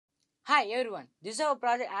Hi everyone, this is our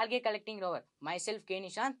project Algae Collecting Rover. Myself K.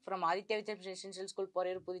 Nishanth from ADITYA Residential School,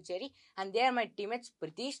 PUDUCHERRY, and they are my teammates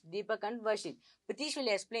Preetish, Dheepak and Varshith. Preetish will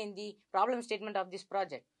explain the problem statement of this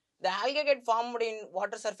project. The algae get formed in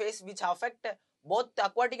water surface which affect both the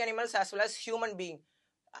aquatic animals as well as human being,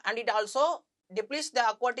 and it also depletes the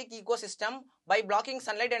aquatic ecosystem by blocking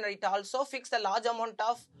sunlight, and it also fixes a large amount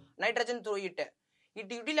of nitrogen through it. It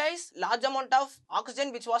utilizes large amount of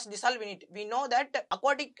oxygen which was dissolved in it. We know that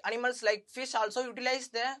aquatic animals like fish also utilize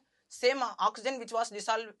the same oxygen which was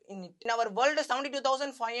dissolved in it. In our world,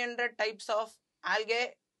 72,500 types of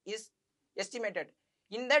algae is estimated.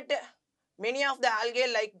 In that, many of the algae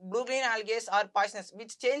like blue-green algae are poisonous,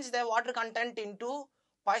 which change the water content into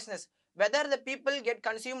poisonous. Whether the people get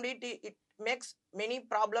consumed it makes many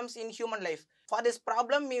problems in human life. For this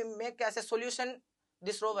problem, we make as a solution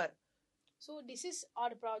this rover. So this is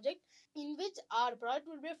our project in which our product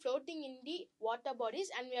will be floating in the water bodies,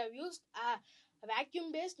 and we have used a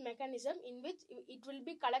vacuum based mechanism in which it will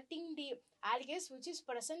be collecting the algae which is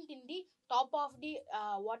present in the top of the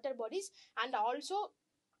water bodies. And also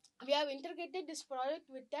we have integrated this product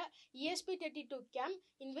with the ESP32 cam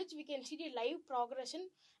in which we can see the live progression,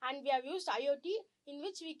 and we have used IoT in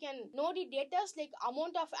which we can know the data like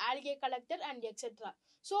amount of algae collected and etc.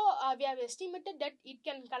 So we have estimated that it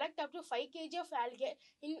can collect up to 5 kg of algae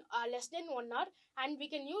in less than 1 hour, and we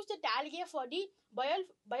can use that algae for the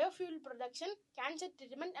biofuel production, cancer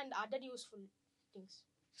treatment and other useful things.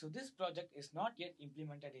 So this project is not yet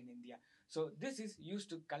implemented in India. So this is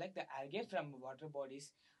used to collect the algae from water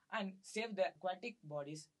bodies and save the aquatic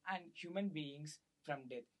bodies and human beings from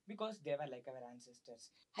death, because they were like our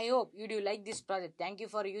ancestors. I hope you do like this project. Thank you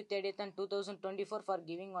for Youth Ideathon 2024 for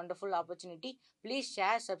giving wonderful opportunity. Please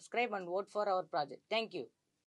share, subscribe and vote for our project. Thank you.